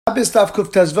Abistaf Kuf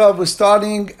Tezvav, we're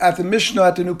starting at the Mishnah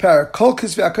at the new parak. Kol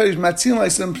Kisvei HaKodesh Matzilin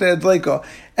Leisim Pnei Adleika.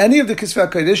 Any of the Kisvei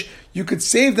HaKodesh, you could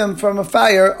save them from a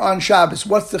fire on Shabbos.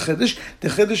 What's the Chiddush? The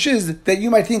Chiddush is that you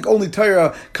might think only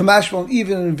Torah, Kamashmal,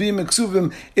 even in Vim and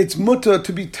Ksuvim, it's mutter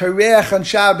to be Tereach on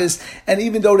Shabbos, and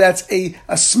even though that's a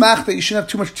smach that you shouldn't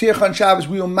have too much Tereach on Shabbos,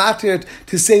 we will matter it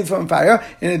to save from fire.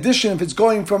 In addition, if it's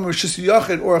going from a Rishis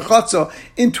Yachid or a Chatzah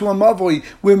into a Mavoi,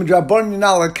 where Midrabban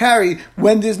Yinal carry,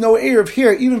 when there's no Erev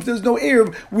here, even if there's no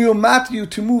Erev, we will matter you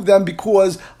to move them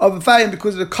because of the fire and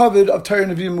because of the covet of Torah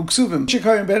and Vim and Ksuvim.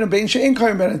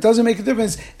 It doesn't make a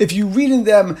difference if you read in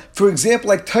them, for example,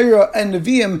 like Torah and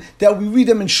Nevi'im, that we read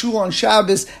them in Shul on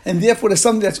Shabbos, and therefore there's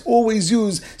something that's always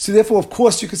used. So therefore, of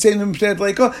course, you could say them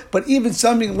but even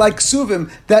something like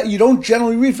Ksuvim that you don't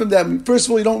generally read from them. First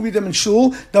of all, you don't read them in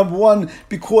Shul. Number one,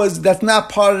 because that's not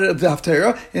part of the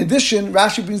Haftarah. In addition,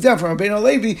 Rashi brings down from Rabbeinu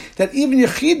Levi that even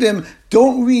Yechidim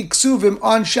don't read Ksuvim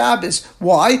on Shabbos.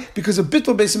 Why? Because of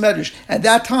Bittul Beis Medrash. At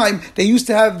that time, they used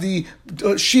to have the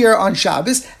shir on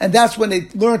Shabbos, and that's when they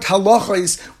learned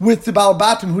halachas with the Baal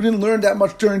Batim, who didn't learn that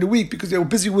much during the week because they were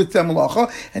busy with their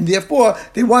malacha, and therefore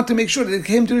they want to make sure that they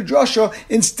came to the drasha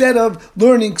instead of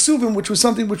learning Ksuvim, which was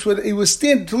something which it was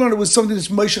standard to learn. It was something that's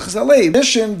Moshe Chazalei. In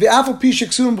addition, v'afal pisha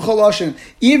Ksuvim b'chol,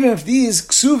 even if these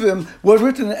Ksuvim were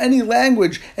written in any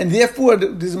language, and therefore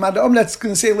there's a Madam that's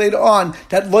going to say later on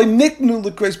that loy niknu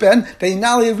l'kreis ben, that you're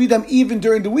not allowed to read them even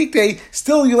during the weekday,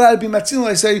 still you're allowed to be matzilin.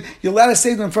 I say you're allowed to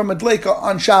save them from a dleika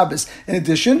on Shabbos. In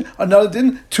addition, another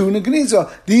din, tun and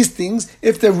geniza. These things,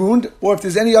 if they're ruined, or if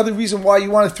there's any other reason why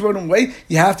you want to throw them away,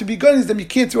 you have to be ganiz them. You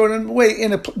can't throw them away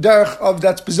in a derech of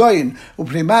that's bezayin.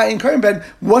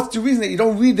 What's the reason that you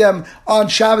don't read them on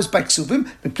Shabbos by Ksuvim?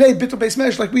 We play Bittul Beis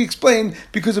Medrash, like we explained,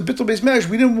 because of Bittul Beis Medrash,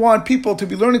 we didn't want people to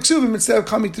be learning Ksuvim instead of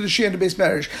coming to the Shir and the Beis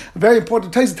Medrash. A very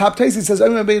important taste. Top taste says, we're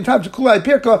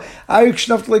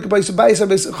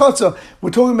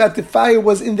talking about the fire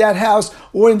was in that house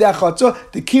or in that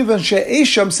chatzah. The kivan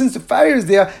she'esham, since the fire is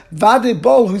there, vade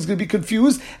bol, who's going to be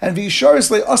confused, and v'yisharis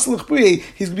le'aslich b'rei,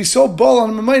 he's going to be so bol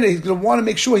on the money, he's going to want to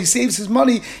make sure he saves his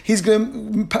money. He's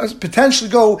going to potentially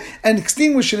go and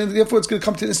extinguish it, and therefore it's going to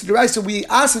come to this derai. So we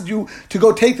asked you to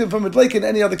go take them from a dleika in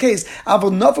any other case.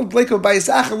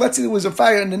 Let's say there was a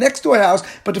fire in the next door house,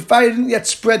 but the fire didn't yet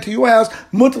spread to your house.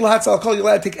 Mutal hatzal kol, you're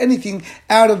allowed to take anything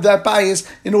out of that bias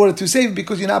in order to save it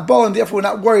because you're not bol, and therefore we're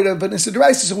not worried of an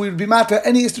istidaraisa, so we would be mata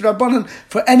any istidarabanan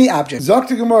for any object.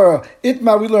 Zakta Gemara,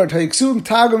 Itma, we learned Hayiksum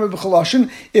Tagam b'Choloshin.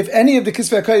 If any of the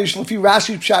Kisvei HaKodesh, Lefi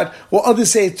Rashi Pshat, or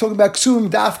others say it's talking about Ksum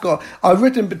Dafka, are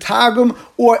written b'Tagum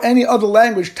or any other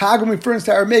language, Tagum refers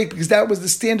to Aramaic because that was the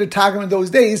standard Tagum in those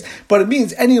days, but it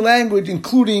means any language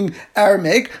including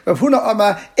Aramaic. Rav Huna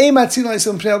Ama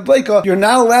you're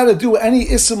not allowed to do any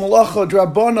Ism Malacha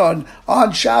Drabanan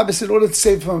on Shabbos in order to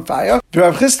save from fire.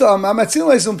 Rav Chisda Ama Rav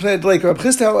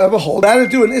Chisda, however, hold allowed to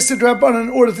do an Issa Drabanan in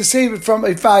order to save it from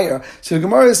a fire. So the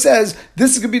Gemara says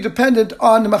this is going to be dependent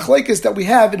on the machlekes that we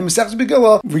have in the Masechtas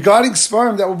Megillah regarding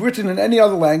Svarim that were written in any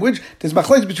other language. There's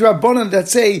machlekes between Rabbanan that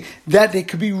say that they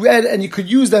could be read and you could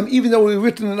use them even though they were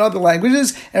written in other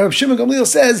languages. And Rav Shimon Gamliel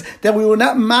says that we were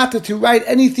not matter to write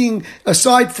anything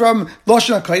aside from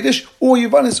Lashon HaKodesh or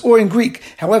Yavanis or in Greek.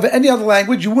 However, any other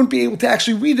language you wouldn't be able to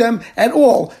actually read them at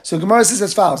all. So the Gemara says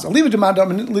as follows. I'll leave it to Mandam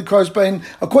and Likar's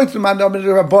according to the Mandam and the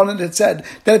Rabbanan that said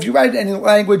that if you write in any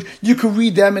language, you can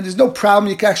read them, and there's no problem.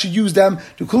 You can actually use them.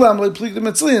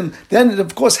 Then it,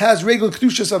 of course, has regular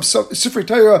kedushas of Sifrei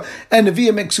Torah and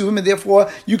Nevi'im and Ksuvim, and therefore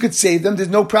you could save them. There's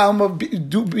no problem of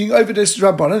being over this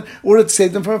Rabbanan in order to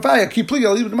save them from a fire. According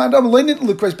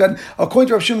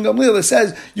to Rav Shimon Gamliel, it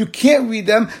says you can't read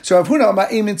them. So Rav Huna,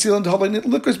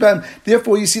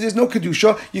 therefore you see there's no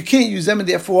kedusha. You can't use them, and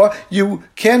therefore you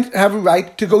can't have a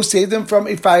right to go save them from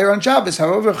a fire on Shabbos.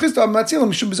 However,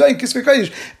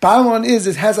 bottom line is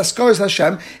it has Askaras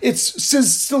Hashem. It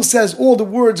still says all the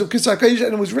words of Kisvei HaKodesh,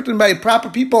 and it was written by proper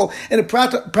people and a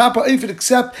proper ifit,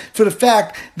 except for the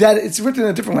fact that it's written in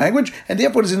a different language, and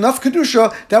therefore there's enough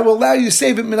kedusha that will allow you to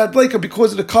save it minat bleika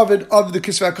because of the covet of the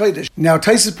Kisvei HaKodesh. Now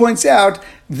Taisus points out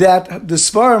that the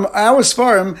Svarim, our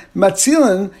Svarim,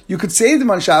 Matzilin, you could save them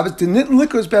on Shabbos.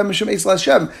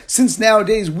 Since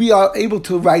nowadays we are able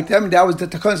to write them, that was the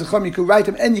Takon Zecham, you could write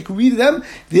them and you could read them.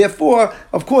 Therefore,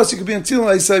 of course, it could be Matzilin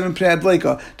Leisayim Pnei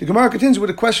Adleika. The Gemara continues with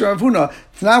a question of Huna.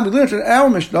 Now we learned in our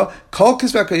Mishnah, Kol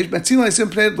Kisvei HaKodesh, Matzilin Leisayim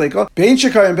Pnei Adleika, Bein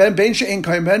Shekayim Ben, Bein She'en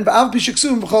Kayim Ben, V'av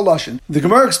B'Sheksuv V'chol Lashon. The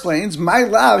Gemara explains, my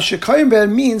lav Shekayim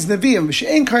Ben means Nevi'im,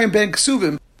 She'en Kayim Ben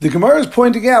Ksuvim. The Gemara is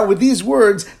pointing out with these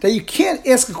words that you can't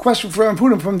ask a question for Rav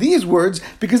Huna from these words,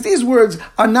 because these words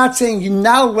are not saying you're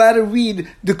not allowed to read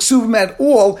the Ksuvim at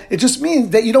all. It just means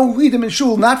that you don't read them in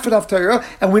shul, not for Haftarah,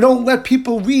 and we don't let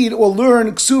people read or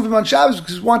learn Ksuvim on Shabbos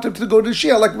because we want them to go to the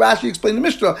Shia, like Rashi explained in the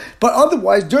Mishnah. But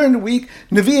otherwise, during the week,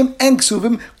 Nevi'im and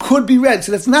Ksuvim could be read.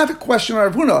 So that's not a question on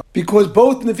Rav Huna, because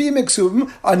both Nevi'im and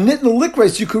Ksuvim are nitn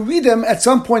likros. You could read them at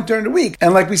some point during the week.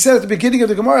 And like we said at the beginning of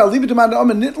the Gemara,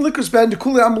 nitn likros ben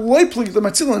dekule.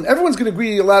 Everyone's going to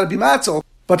agree you're allowed to be matzel.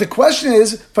 But the question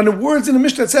is, from the words in the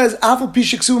Mishnah that says, Afal Pi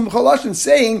Sheksuvim B'Chol,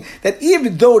 saying that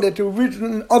even though that they're written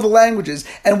in other languages,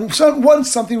 and once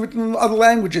something written in other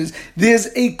languages, there's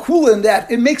a kula in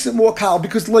that, it makes it more kal,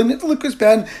 because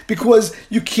because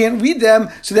you can't read them,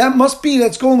 so that must be,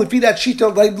 that's going to be that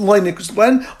shita like Leinikus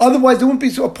Ben. Otherwise, there wouldn't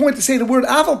be a point to say the word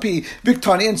Afal Pi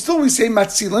Viktani, and still we say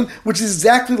Matzilin, which is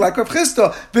exactly like Rav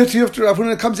Chisda. V'tiyufta Rav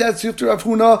Huna comes out, Tiyufta Rav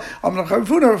Huna,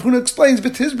 Rav Huna explains,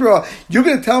 V'tizbra, you're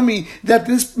going to tell me that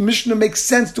this Mishnah makes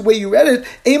sense the way you read it.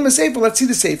 Ema Sefer, let's see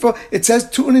the Sefer. It says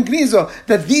Tu'un and Gniza,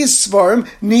 that these Svarim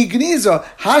need Gniza.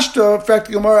 Hashta,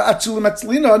 fact Gemara Atzulim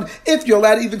Atzlinon, if you're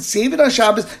allowed to even save it on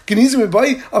Shabbos, Gniza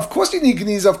Mibai, of course you need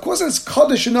Gniza. Of course it's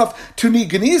Kaddish enough to need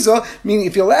Gniza, meaning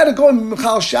if you're allowed to go in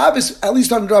Michal Shabbos, at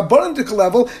least on the Rabbanic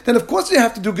level, then of course you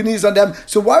have to do Gniza on them.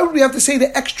 So why would we have to say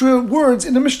the extra words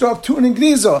in the Mishnah of Tu'un and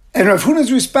Gniza? And Rav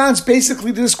Huna's response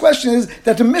basically to this question is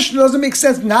that the Mishnah doesn't make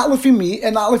sense, not lefi me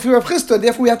and not lefi Rav Chisda.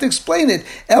 Therefore, we have to explain it.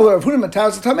 Rav Huna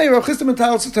Mataras Tamei, Rav Chisda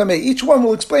Mataras Tamei. Each one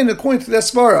will explain it according to their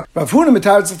svara. Rav Huna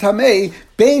Mataras Tamei.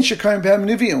 Bein shekarim behem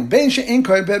neviim, bein she'en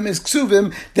karim behem is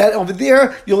ksuvim. That over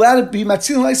there you're allowed to be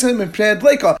matzil la'isem and pnei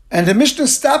adleika. And the Mishnah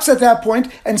stops at that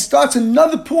point and starts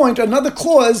another point, another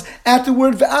clause at the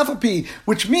word ve'afapi,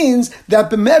 which means that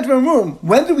b'medvar room.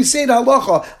 When do we say the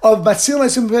halacha of matzil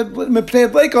la'isem and pnei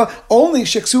adleika? Only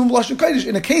sheksuvim lashon kodesh.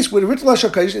 In a case where the written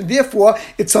lashon kodesh, and therefore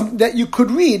it's something that you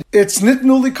could read. It's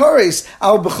nitnu likares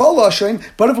al b'chol lashon.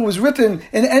 But if it was written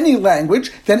in any language,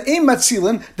 then ein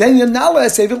matzilin, then you're not allowed to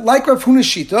save it like Rav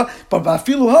Huna Shita, but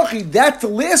Bafilu Hachi, that's the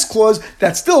last clause,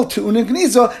 that's still Tu'un and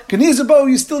Gniza. Gniza Bo,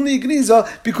 you still need Gniza,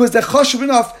 because they're chashuv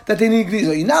enough that they need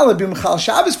Gniza. You're not allowed to be Mechal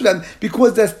Shabbos for them,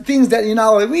 because there's things that you're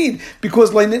not allowed to read,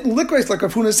 because like Likres, like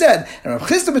Rav Huna said, and Rav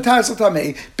Chisda B'Tar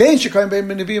Saltamei, Ben Shekayim Ben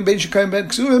Nevi'im, Ben Shekayim Ben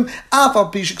Ksuvim,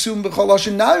 Afal Pi Sheksuvim B'Chol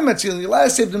Lashon, now you're Matzilin, you're allowed to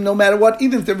save them no matter what,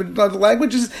 even if they're written in other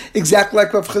languages, exactly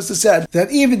like Rav Chisda said,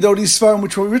 that even though these Svarim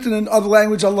which were written in other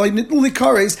languages are like Nitnu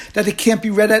that they can't be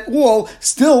read at all,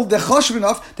 still they're chashuv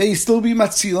enough that you still be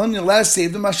matzilon, you're allowed to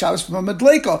save them on Shabbos from a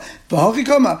medleika.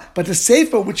 But the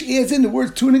sefer which adds in the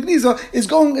word Tu'un and Gniza is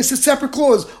going, it's a separate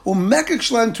clause. Even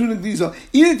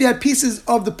if you had pieces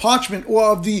of the parchment or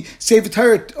of the sefer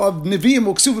Torah of Nevi'im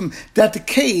or Ksuvim that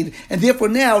decayed, and therefore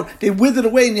now they withered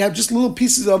away and you have just little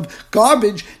pieces of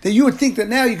garbage, that you would think that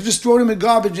now you could just throw them in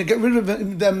garbage and get rid of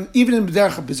them even in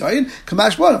B'derech HaBizayin.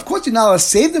 Kamash one. Of course you're not allowed to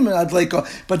save them in Adleika,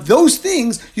 but those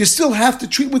things you still have to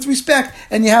treat with respect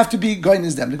and you have to be going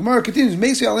as them. The Gemara continues,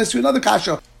 Meisi, I'll ask you another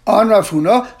kasha. On Rav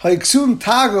Huna, Ha'iksun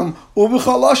Targum or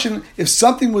B'chol Lashon, if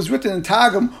something was written in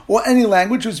Targum or any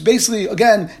language, which basically,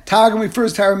 again, Targum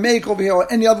refers to Aramaic over here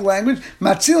or any other language,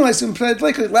 Matzil La'isem Pnei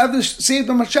Adleika, allowed to save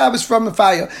them on Shabbos from the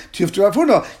fire. Tiyufta Rav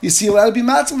Huna, you see allowed to be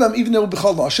Matzil them even though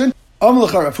B'chol Lashon.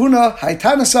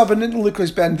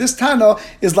 This Tana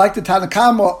is like the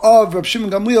Tanakama of Reb Shimon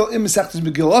Gamliel in Masechtas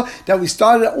Megillah that we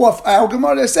started off our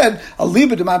Gemara. I said,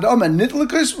 "Aliba demand omen nitl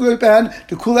likros ben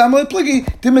the kulam pligi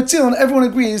dimetzil," and everyone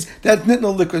agrees that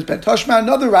nitl likros ben. Tashma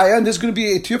another raya, and there's going to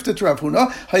be a tiyufta to Rav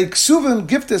Huna. Hayiksuvim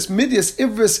giftis midyas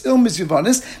ivris ilmis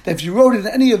yivanis. That if you wrote it in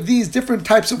any of these different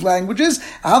types of languages,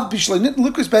 av bishlei nitl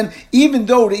likros ben, even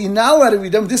though that you're not allowed to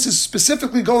read them, this is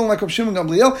specifically going like Reb Shimon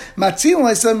Gamliel. Matzil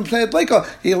la'isem pnei Medleika.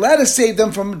 He allowed to save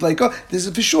them from Medleika. This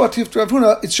is for sure to Rav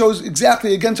Huna. It shows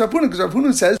exactly against Rav Huna because Rav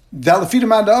Huna says that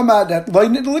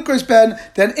lightning the likros ben,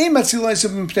 then a matzilai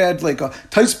Medleika.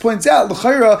 Tais points out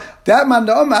l'chayra that man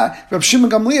da'ama Rav Shimon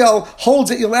Gamliel holds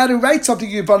that you're allowed to write something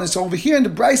Yavanis. So over here in the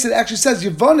Bryce it actually says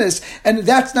Yavanis, and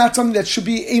that's not something that should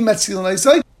be a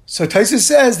matzilai. So Taisa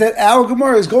says that our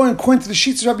Gemara is going according to the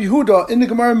sheets of Rabbi Yehuda in the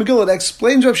Gemara Megillah that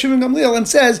explains Rav Shimon Gamliel and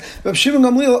says Rav Shimon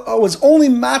Gamliel was only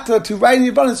mata to write in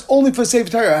Yavanis only for Sefer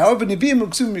Torah. However, Nevi'im and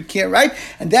Ksuvim you can't write,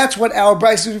 and that's what our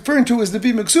Bryce is referring to as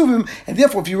Nevi'im and Ksuvim, and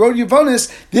therefore if you wrote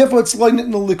Yavanis, therefore it's like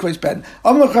in the likros ben.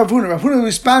 Rav Huna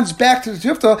responds back to the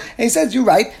Tifta and he says, "You're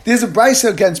right. There's a Bryce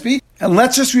against me." And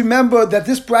let's just remember that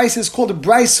this brisa is called a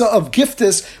brisa of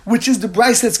giftis, which is the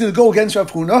brisa that's going to go against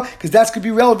Rav Huna, because that's going to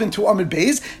be relevant to Amud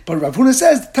Beis. But Rav Huna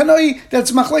says, Tanoi,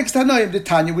 that's machlekes Tanoim, the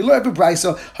Tanya. We learn a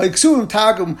brisa, Ha'iksuim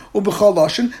Targum Ubechol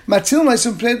Lashon, Matzil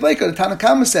Naisum Pnei Dleika. The Tanna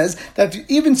Kama says that if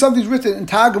even something's written in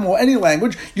Targum or any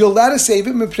language, you're allowed to save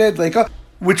it Pnei Dleika,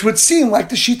 which would seem like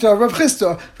the Shita of Rav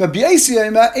Chisda. Rabbi Yasi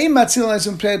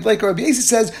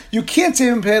says you can't say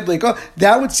him Pnei Dleika.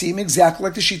 That would seem exactly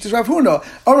like the Shita of Rav Huna.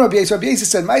 Rabbi Yasi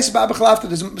said,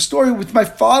 there's a story with my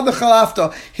father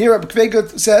Chalafta. Here Rabbi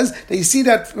Kvega says that you see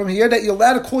that from here that you're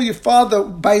allowed to call your father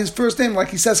by his first name, like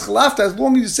he says Chalafta, as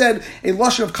long as you said a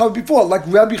lashon of cover before, like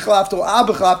Rabbi Chalafta or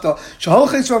Abba Chalafta.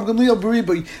 Shaholches Rav Gamliel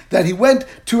Beribi, that he went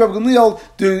to Rav Gamliel,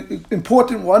 the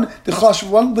important one, the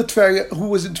Chashuv one, Litveria, who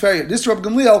was in Tveria. This Rav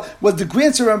Gamliel was the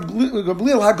grandson of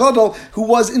Gamliel Hagadol, who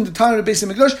was in the time of the Beis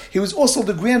Hamikdash. He was also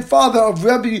the grandfather of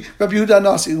Rabbi Yehuda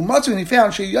Nasi. And he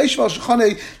found Shel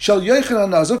Yochanan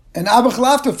Nazif, and Abba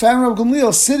Chalafta found Rabbi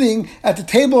Gamliel sitting at the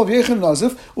table of Yochanan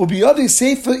Nazif, ubiyadei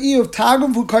Sefer Eov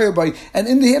Targum V'Kayarbay, and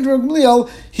in the hand of Rabbi Gamliel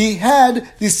he had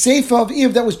the Sefer of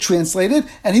Eov that was translated,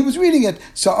 and he was reading it.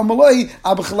 So Amalai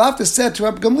Abba Chalafta said to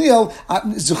Rabbi Gamliel,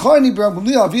 Zecharni Rabbi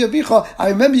Gamliel Avi Avicha, I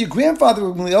remember your grandfather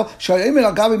Rabbi Gamliel, Shayayim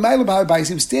Al Gabi Ma'ila B'Harbayis.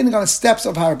 He was standing on the steps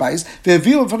of Harbayis. They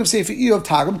revealed in front of Sefer Eov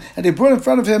Targum, and they brought in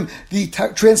front of him the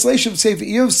translation of Sefer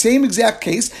Eov, same exact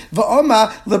case.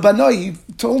 Va'ama lebanoi. He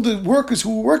told the workers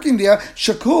who were working there,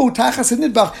 Shaku tachas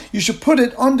nidbach. You should put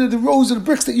it under the rows of the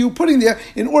bricks that you were putting there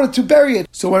in order to bury it.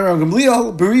 So when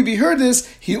Gamliel Beribi heard this,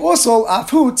 he also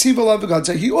afu tzival avagad.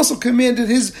 So he also commanded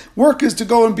his workers to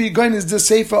go and be going as the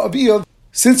Sefer of Eov,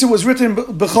 since it was written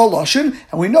b'chol lashon,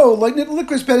 and we know like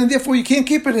liquor's bad, and therefore you can't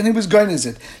keep it, and he was going as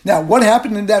it. Now, what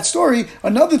happened in that story?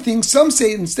 Another thing, some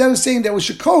say instead of saying that was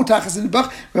shako tachas in the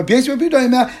bach, Rabbi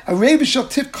Yisrael a Rebbe shall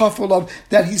tip kafel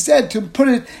that he said to put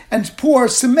it and pour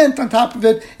cement on top of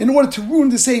it in order to ruin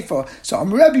the sefer. So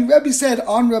Rebbe said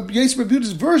on Rabbi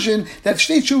Yisrael's version that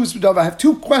shtei shuvas b'dav. I have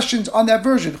two questions on that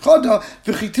version. First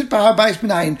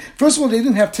of all, they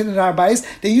didn't have tin in harbayis.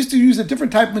 They used to use a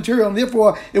different type of material, and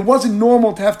therefore it wasn't normal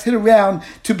to have tin around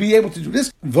to be able to do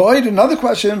this. Void, another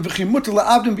question,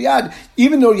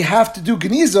 even though you have to do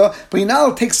geniza, but you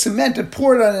now take cement and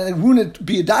pour it on and ruin it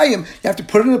biyadayim, you have to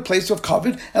put it in a place of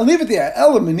covered and leave it there.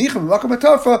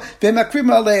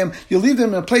 You leave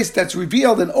them in a place that's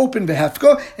revealed and open, and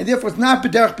therefore it's not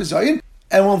b'derech b'zayin,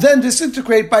 and will then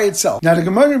disintegrate by itself. Now the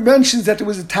Gemara mentions that there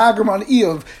was a Targum on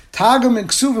Eov. Targum and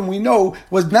Ksuvim, we know,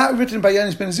 was not written by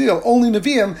Yanis ben Azil, only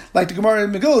Nevi'im, like the Gemara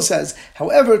in Megillah says.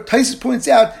 However, Taisus points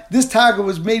out this Targum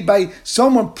was made by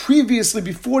someone previously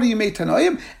before the Yemei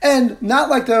Tanoim, and not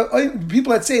like the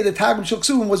people that say the Targum Shel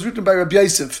Ksuvim was written by Rabbi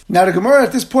Yosef. Now the Gemara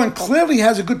at this point clearly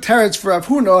has a good teretz for Rav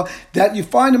Huna, that you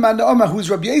find a man Amma who's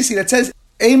Rabbi Yosef that says,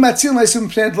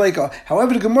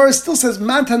 however, the Gemara still says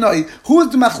man Tanai. Who is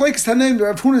the machlekes Tanaim that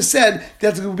Rav Huna said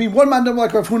that there will be one man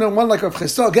like Rav Huna and one like Rav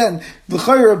Chisda? Again, the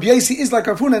L'chayr Rabbi Yossi is like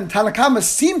Rav Huna, and Tanna Kama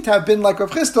seem to have been like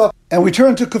Rav Chisda. And we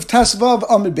turn to Kuftas Vav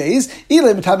Amud Beis.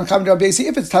 If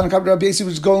it's Tanna Kama Rabbi Yossi,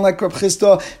 which is going like Rav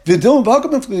Chisda, Vidil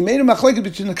B'Hakamim, we made a machlekes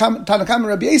between Tanna Kama and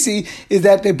Rabbi Yossi is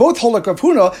that they both hold like Rav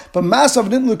Huna, but Masav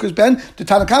Nitn Lukas Ben, the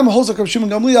Tanna Kama holds like Rav Shimon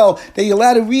Gamliel, that you're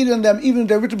allowed to read on them even if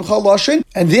they're written b'chol lashon,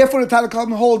 and therefore the Tanna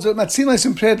Kama holds that Matzilais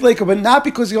and Pnei Dleika, but not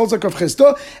because he holds like Rav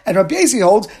Chisda, and Rabbi Yossi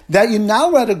holds that you're now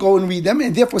allowed to go and read them,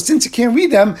 and therefore since you can't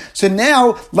read them, so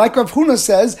now, like Rav Huna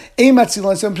says, Ein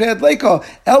Matzilais and Pnei Dleika,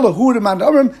 Ela Hu Deman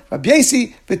Amrim, Rabbi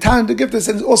Yossi, the Tan of Giftis,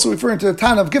 and also referring to the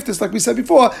Tan of Giftis, like we said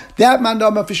before, that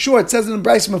mandama for sure, it says in the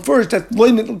Bryce first that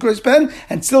Loin Nitl Ben,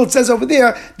 and still it says over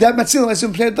there that Matzilais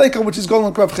and Pnei Dleika, which is going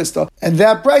like Rav Chisda. And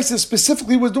that Bryce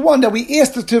specifically was the one that we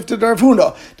asked the Tif to Rav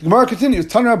Huna. The Gemara continues,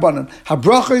 Taner Rabbanan,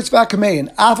 Habracha is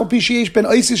Vakamein, Afal Pishiesh Ben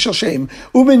Isis Shal Shem,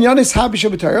 Uben Yanis Habish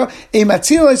Abitara, A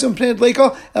Matzilais and Pnei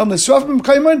Dleika, El Nisraf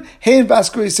B'Kaiman, Hein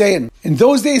Vaskari Sein. In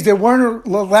those days, they weren't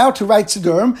allowed to write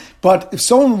Siddurim, but if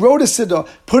someone wrote a Siddur,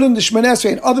 put in the Shemon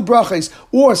Esrei and other brachas,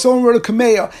 or someone wrote a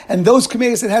Kameya, and those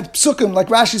Kameyas that had psukim, like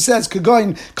Rashi says,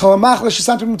 Kagoin, Kalamach,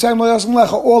 Leshasantim Mutzayim Loyasim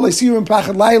Lecha, or Lesirim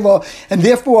Pachad Laila, and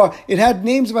therefore it had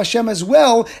names of Hashem as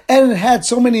well, and it had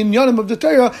so many inyanim of the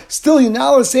Torah, still you're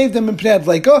not allowed to save them in Pnei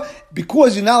Dleika,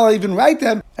 because you're not allowed to even write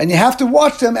them, and you have to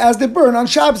watch them as they burn on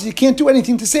Shabbos. You can't do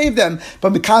anything to save them.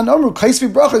 But Mikan Amru,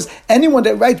 Kaisvi Brachas, anyone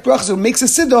that writes brachas or makes a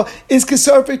siddur is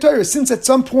Kesar Fei Torah. Since at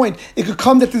some point it could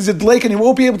come that there's a delay and you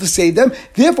won't be able to save them,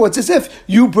 therefore it's as if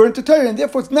you burnt the Torah, and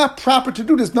therefore it's not proper to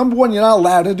do this. Number one, you're not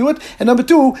allowed to do it, and number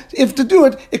two, if to do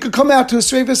it, it could come out to a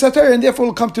Sreifas Torah, and therefore it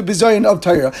will come to Bizayin of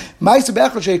Torah.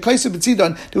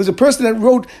 There was a person that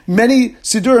wrote many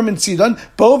siddurim in Sidon,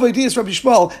 Bo V'Idiyas Rabbi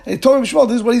Shmuel, and he told Rabbi Shmuel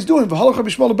this is what he's doing. Rabbi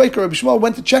Shmuel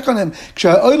went to check on him.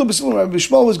 Rabbi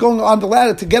Shmuel was going on the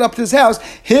ladder to get up to his house.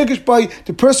 Hirgish by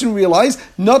the person realized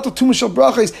not the Tumash of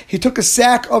brachas. He took a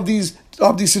sack of these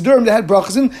sidurim that had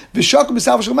brachas in,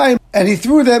 and he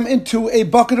threw them into a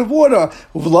bucket of water.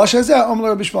 At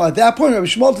that point, Rabbi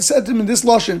Shmuel said to him in this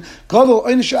lashon,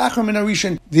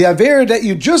 the aver that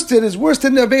you just did is worse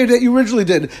than the aver that you originally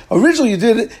did. Originally you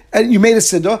did it and you made a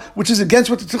siddur, which is against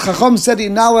what the Chacham said. You're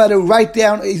not allowed to write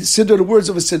down a siddur, the words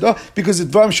of a siddur, because it's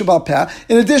dvarim shabal peh.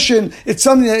 In addition, it's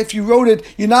something that if you wrote it,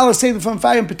 you're not allowed to save it from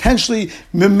fire, and potentially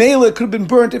memela could have been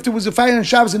burnt if there was a fire on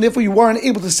Shabbos, and therefore you weren't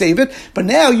able to save it. But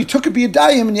now you took a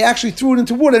biyadayim and you actually threw it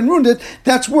into water and ruined it.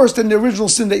 That's worse than the original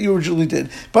sin that you originally did.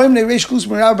 Reish Klus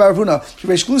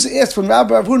asked from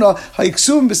Rabbi Rav Huna,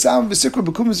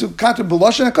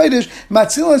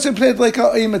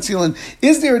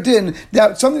 is there a din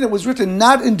that something that was written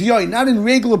not in diyai, not in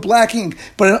regular black ink,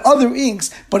 but in other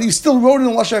inks, but you still wrote it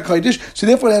in Lashon HaKodesh, so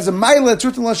therefore it has a mile that's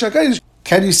written in Lashon HaKodesh?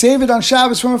 Can you save it on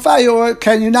Shabbos from a fire, or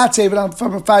can you not save it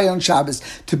from a fire on Shabbos?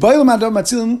 I'm going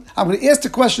to ask the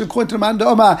question according to the Man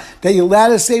Da'oma that you're allowed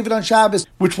to save it on Shabbos,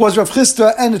 which was Rav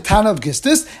Chisda and the Tana of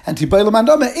Gistis, and Tibayla Man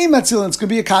Da'oma, it's going to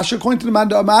be a kasha according to the Man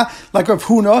Da'oma, like Rav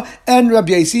Huna and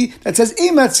Rabbi Yasi, that says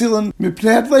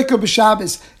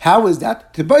b'Shabbos. How is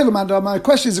that? Tibayla Man Da'oma, the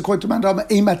question is according to Man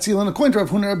Da'oma, according to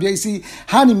Rav Huna and Rabbi Yasi,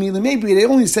 maybe they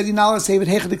only said you're not allowed to save it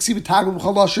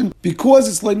because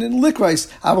it's like in likrais.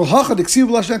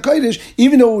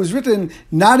 Even though it was written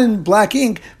not in black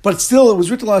ink, but still it was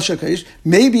written Lashon HaKodesh,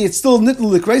 maybe it's still nitn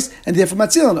likrais, and therefore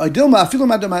matzilan.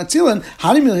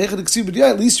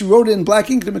 At least you wrote it in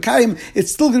black ink, the Mekayim,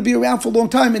 it's still going to be around for a long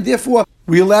time, and therefore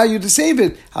we allow you to save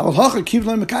it.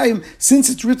 Since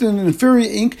it's written in inferior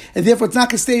ink, and therefore it's not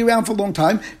going to stay around for a long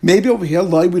time, maybe over here,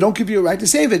 we don't give you a right to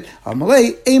save it.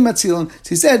 So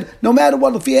he said, no matter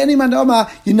what, if you're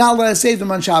not allowed to save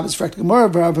them on Shabbos.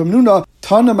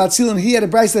 Tana Matzilin, he had a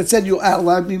brisa that said you're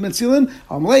allowed to be Matzilin.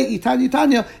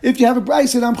 If you have a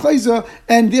brisa, I'm chayzer,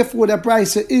 and therefore that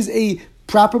brisa is a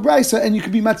proper brisa, and you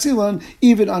can be Matzilin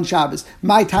even on Shabbos.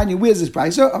 My Tanya, where's this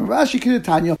brisa? Rashi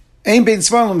Kidatanya. Ein bein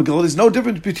Svarim and Megillah. There's no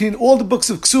difference between all the books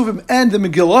of Ksuvim and the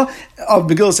Megillah of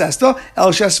Megillah's Esther.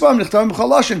 El Shasvarim Nichtarim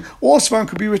B'Chalashin. All Svarim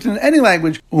could be written in any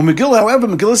language. Megillah, however,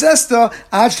 Megillah's Esther,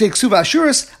 Ad Shtei Ksuv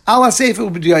Ashuris, Ala Sefer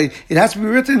Ubediyai. It has to be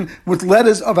written with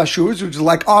letters of Ashuris, which is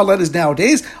like our letters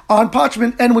nowadays, on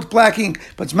parchment and with black ink.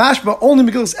 But it's mashma only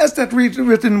Megillah's Esther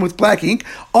written with black ink.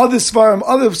 Other Svarim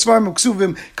of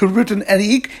Ksuvim could be written in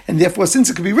any ink, and therefore,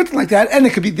 since it could be written like that, and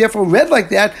it could be therefore read like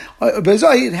that,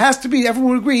 it has to be.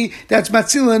 Everyone would agree that's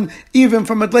matzilin even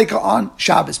from Adleika on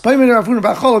Shabbos.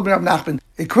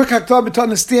 A quick hakdama to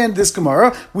understand this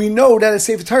Gemara. We know that a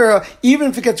Sefer Torah,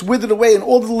 even if it gets withered away and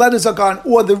all the letters are gone,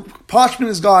 or the parchment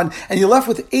is gone, and you're left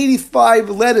with 85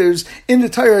 letters in the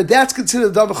Torah, that's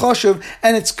considered davar chashuv,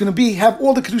 and it's going to have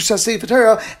all the kedusha Sefer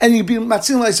Torah, and you'll be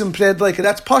matzilin leisim pnei Adleika.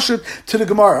 That's pashut to the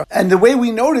Gemara. And the way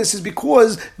we know this is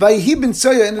because Vayehi ben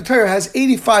Tzoya in the Torah has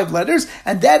 85 letters,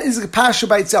 and that is a pasha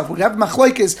by itself. We have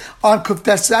machlokes on Kuf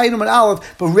Tesayim and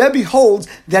Aleph, but Rebbe holds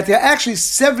that there are actually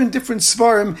 7 different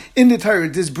svarim in the Torah.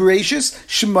 There's Bereshis,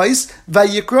 Shemais,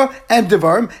 Vayikra, and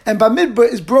Devarim, and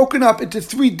Bamidbar is broken up into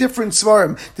 3 different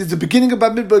svarim. There's the beginning of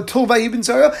Bamidbar till Vayehi ben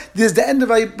Tzoya, there's the end of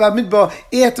Bamidbar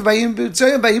after Vayehi ben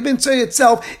Tzoya. Vayehi ben Tzoya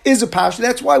itself is a pasha.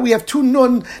 That's why we have 2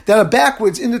 nun that are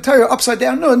backwards in the Torah, upside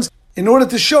down nuns, in order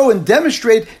to show and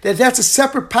demonstrate that that's a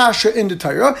separate pasha in the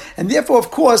Torah, and therefore,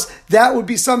 of course, that would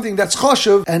be something that's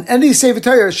chashuv, and any Sefer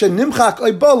Torah, shenimchak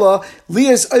oibala,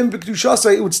 lias oim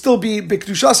b'kedushasei, it would still be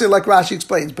b'kedushasei, like Rashi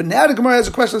explains. But now the Gemara has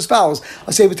a question as follows: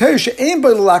 a Sefer Torah she'ein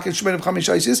b'lalak and shmenim chamish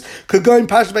isis could go in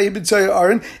pasha Vayehi ben Tzoya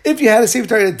Aaron. If you had a Sefer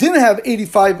Torah that didn't have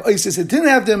 85 isis, it didn't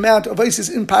have the amount of isis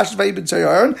in pasha Vayehi ben Tzoya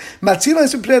Aaron, matzila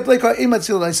isim pnei Adleika ein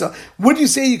matzila isa. Would you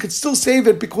say you could still save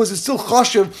it because it's still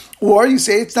chashuv, or you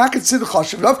say it's not considered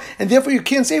chashuv enough, and therefore you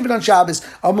can't save it on Shabbos?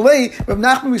 Amalei, Rav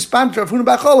Nachman responded to Rav Huna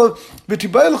bar Cholov,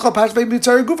 v'tibaylecha pasha Vayehi ben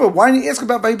Tzoya gufa. Why didn't you ask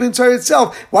about Vayehi ben Tzoya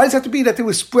itself? Why does it have to be that they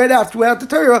were spread out throughout the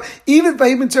Torah? Even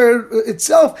Vayehi ben Tzoya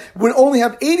itself would only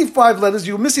have 85 letters.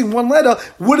 You were missing 1 letter.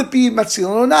 Would it be matzilin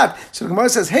or not? So the Gemara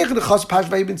says, hey, if it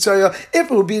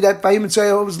would be that Vayehi ben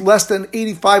Tzoya was less than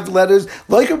 85 letters,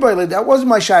 like everybody, that wasn't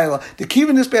my shaila. The key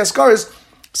in this Baskar is,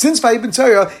 since Vayehi ben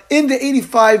Tzoya in the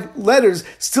 85 letters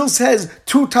still says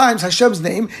 2 times Hashem's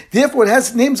name, therefore it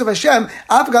has names of Hashem.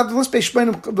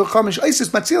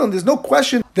 There's no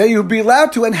question that you'll be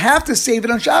allowed to and have to save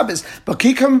it on Shabbos. But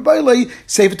Kikam Bailey,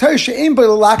 Sefer Torah She'im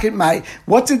Bailey Lakit Mai.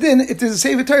 What's it in? If there's a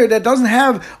Sefer Torah that doesn't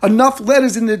have enough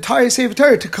letters in the entire Sefer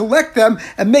Torah to collect them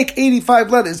and make 85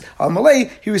 letters. On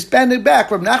Malay, he responded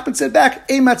back. Rabbi Nachman said back,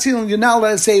 Ein Matzilin, you're not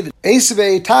allowed to save it.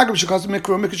 Esevei Tagim Shekos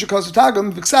Mikro, Mikro Shekos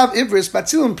Tagim, V'ksav Ivris,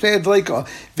 Matzilin Pnei Adleika.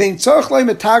 Vein Tzorch Loim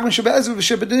Tagim Shebe'ezu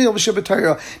V'Shebedinil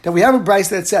V'Shebetayra. That we have a Bryce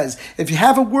that says, if you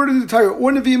have a word in the Torah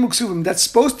or Nevi'im Uksuvim that's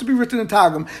supposed to be written in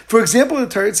Tagim, for example, in the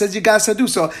Torah it says Yigas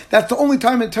Hadusa. That's the only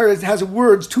time in the Torah it has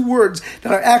words, two words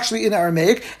that are actually in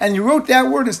Aramaic, and you wrote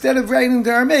that word instead of writing in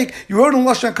Aramaic, you wrote in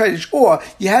Lashon Kodesh, or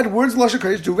you had words in Lashon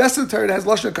Kodesh. The rest of the Torah that has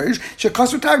Lashon Kodesh,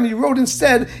 Shekasur Tagim, you wrote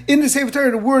instead in the Sefer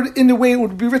Torah the word in the way it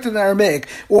would be written in Aramaic,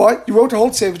 or you wrote the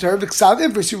whole Sefer Torah, the Ksav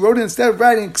Ivris. You wrote it instead of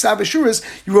writing Ksav Ashuris,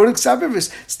 you wrote in Ksav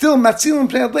Ivris. Still, Matzilim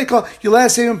Pnei Adleika, you let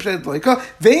us say in Pnei Adleika.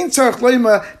 Vein Tzarech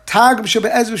Loima Tagim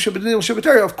Shebe'ezu Shebedinil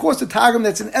Shebetayra. Of course, the Tagim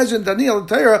that's in Ezra and Daniel,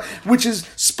 the Torah, which is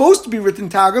supposed to be written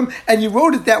Tagim, and you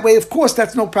wrote it that way. Of course,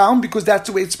 that's no problem because that's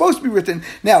the way it's supposed to be written.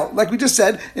 Now, like we just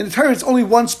said, in the Torah, it's only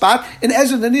one spot. In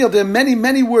Ezra and Daniel, there are many,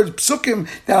 many words, psukim,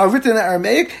 that are written in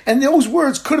Aramaic, and those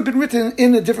words could have been written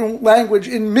in a different language,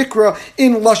 in Mikra,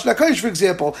 in Lashon HaKodesh, for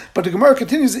example. But the Gemara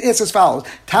continues to ask as follows: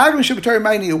 Tagim Shebetayra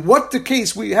Ma'ini. What the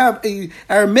case? We have a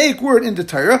Aramaic word in the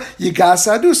Torah, Yigas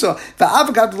Hadusa,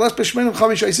 Va'avagad L'Les B'Shmenim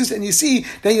Chamish Isis, and you see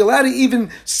that you're allowed to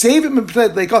even save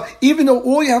it, even though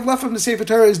all you have left from the Sefer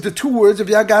Torah is the two words of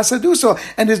Yagas Hadusa,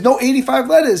 and there's no 85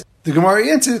 letters. The Gemara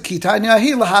answers, Kitanya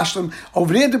lahashlam.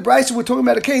 Over there, the Bryce, we're talking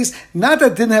about a case, not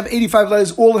that it didn't have 85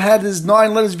 letters, all it had is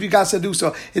 9 letters of Yagas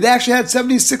Hadusa. It actually had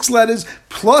 76 letters,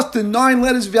 plus the 9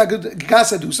 letters of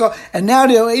Yagas Hadusa, and now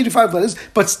there are 85 letters,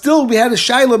 but still we had a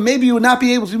Shaila, maybe you would not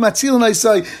be able to be Matzilin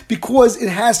Isai, because it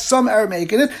has some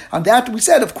Aramaic in it. On that, we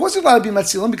said, of course it's allowed to be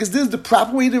Matzilin, because this is the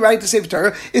proper way to write the Sefer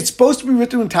Torah. It's supposed to be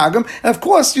written in Tagim, and of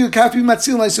course you have to be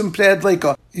Matzilin Isai in Pnei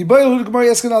Adleika. The Gemara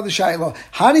asks another Shaila.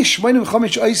 Hani Shmoinim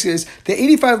Chamish Isis. The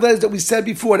 85 letters that we said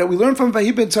before, that we learned from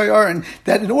Vahib ben Tzayarin,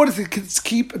 that in order to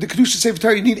keep the Kedusha Sefer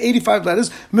Torah, you need 85 letters.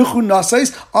 Michun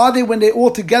Nasais. Are they when they're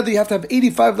all together? You have to have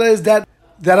 85 letters that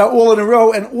are all in a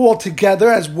row and all together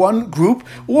as one group,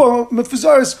 or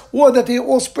mephizaris, or that they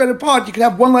all spread apart. You can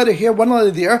have one letter here, one letter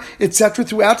there, etc.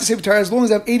 throughout the Sefer Torah. As long as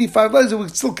I have 85 letters, it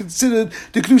was still considered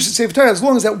the Kedusha Sefer Torah, as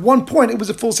long as at one point it was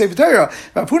a full Sefer Torah.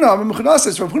 Rav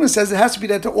Huna says it has to be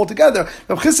that all together.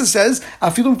 Rav Chisda says,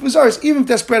 Afilu mephizaris, even if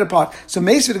they're spread apart. So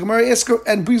Meisvi, the Gemara asks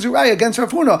and brings a raya against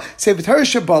Rav Huna. Sefer Torah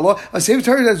Shabala, a Sefer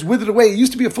Torah that's withered away. It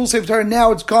used to be a full Sefer Torah,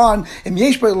 now it's gone. And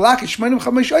if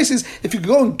you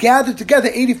go and gather together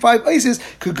 85 Isis,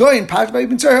 could go in Pash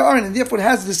Vayibin Tzaraharin, and therefore it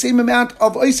has the same amount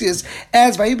of Isis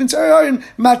as Vayibin Tzaraharin,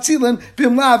 Matzilin,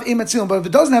 Bimlav, A Matzilin. But if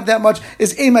it doesn't have that much,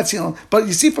 it's A Matzilin. But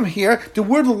you see from here, the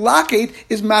word Lakate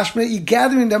is mashma, you're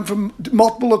gathering them from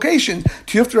multiple locations.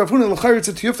 Tiyufta Rav Huna,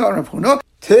 L'chayritza Tiyufta Rav Huna.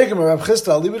 Rav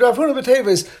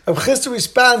Chisda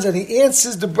responds and he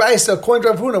answers the Brisa according to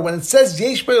Rav Huna. When it says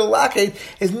Yesh Lakate,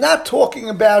 it's not talking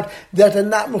about that they're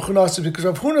not Mechunasas, because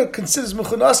Rav Huna considers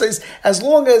Mechunasas as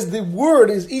long as the word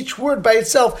is each word by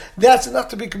itself, that's enough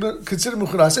to be considered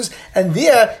Mechunasas, and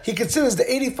there he considers the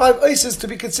 85 Isis to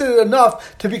be considered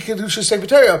enough to be Kedusha Sefer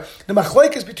Torah. The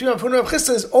machlokes between Rav Huna and Rav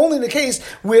Chisda is only in the case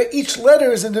where each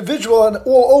letter is individual and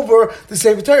all over the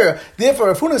Sefer Torah. Therefore,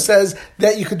 Rav Huna says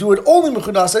that you could do it only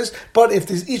Mechunasas, but if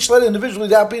there's each letter individually,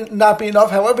 that not be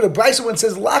enough. However, the Brisa one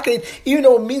says Lakate, even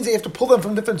though it means you have to pull them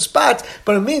from different spots,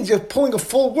 but it means you're pulling a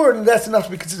full word, and that's enough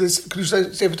to be considered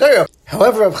Kedusha Sefer Torah.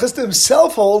 However, Rav Chisda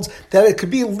himself holds that it could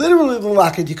be literally the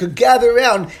Lakate. You could gather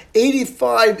around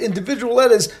 85 individual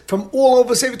letters from all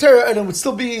over Sefer Torah, and it would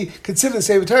still be considered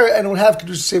Sefer Torah, and it would have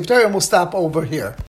Kedusha Sefer Torah, and we'll stop over here.